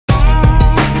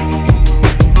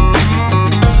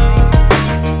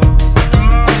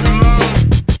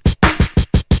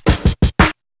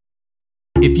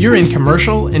If you're in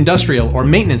commercial, industrial, or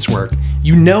maintenance work,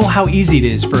 you know how easy it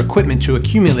is for equipment to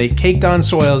accumulate caked-on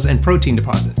soils and protein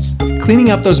deposits.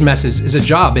 Cleaning up those messes is a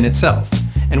job in itself,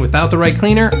 and without the right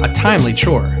cleaner, a timely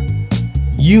chore.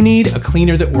 You need a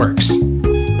cleaner that works.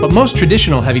 But most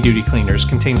traditional heavy-duty cleaners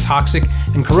contain toxic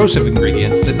and corrosive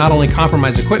ingredients that not only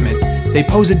compromise equipment, they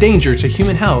pose a danger to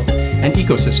human health and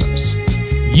ecosystems.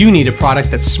 You need a product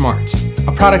that's smart.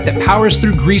 A product that powers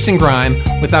through grease and grime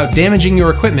without damaging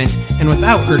your equipment and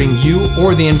without hurting you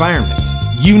or the environment.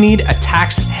 You need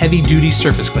ATTAX Heavy-Duty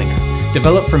Surface Cleaner.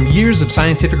 Developed from years of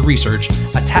scientific research,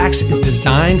 ATTAX is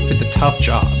designed for the tough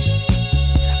jobs.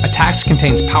 ATTAX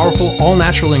contains powerful,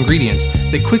 all-natural ingredients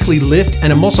that quickly lift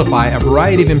and emulsify a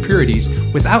variety of impurities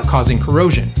without causing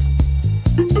corrosion.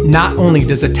 Not only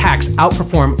does ATTAX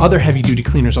outperform other heavy-duty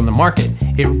cleaners on the market,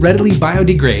 it readily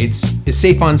biodegrades, is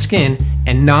safe on skin,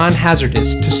 and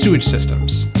non-hazardous to sewage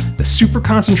systems. The super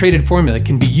concentrated formula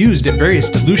can be used at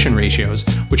various dilution ratios,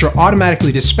 which are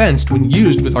automatically dispensed when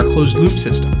used with our closed-loop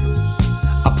system.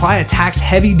 Apply ATTAX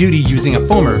Heavy-Duty using a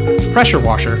foamer, pressure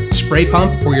washer, spray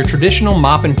pump, or your traditional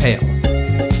mop and pail.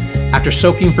 After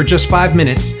soaking for just 5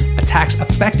 minutes, ATTAX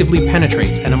effectively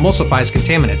penetrates and emulsifies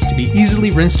contaminants to be easily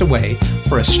rinsed away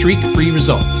for a streak-free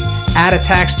result. Add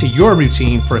ATTAX to your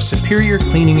routine for a superior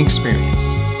cleaning experience.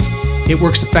 It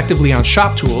works effectively on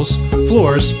shop tools,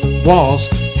 floors, walls,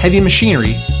 heavy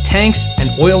machinery, tanks, and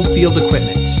oiled field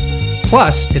equipment.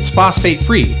 Plus, it's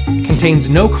phosphate-free, contains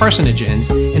no carcinogens,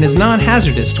 and is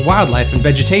non-hazardous to wildlife and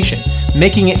vegetation,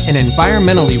 making it an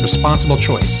environmentally responsible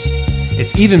choice.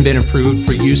 It's even been approved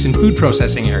for use in food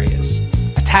processing areas.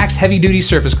 ATTAX Heavy-Duty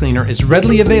Surface Cleaner is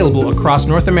readily available across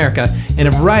North America in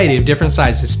a variety of different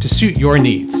sizes to suit your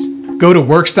needs. Go to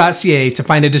works.ca to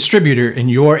find a distributor in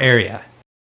your area.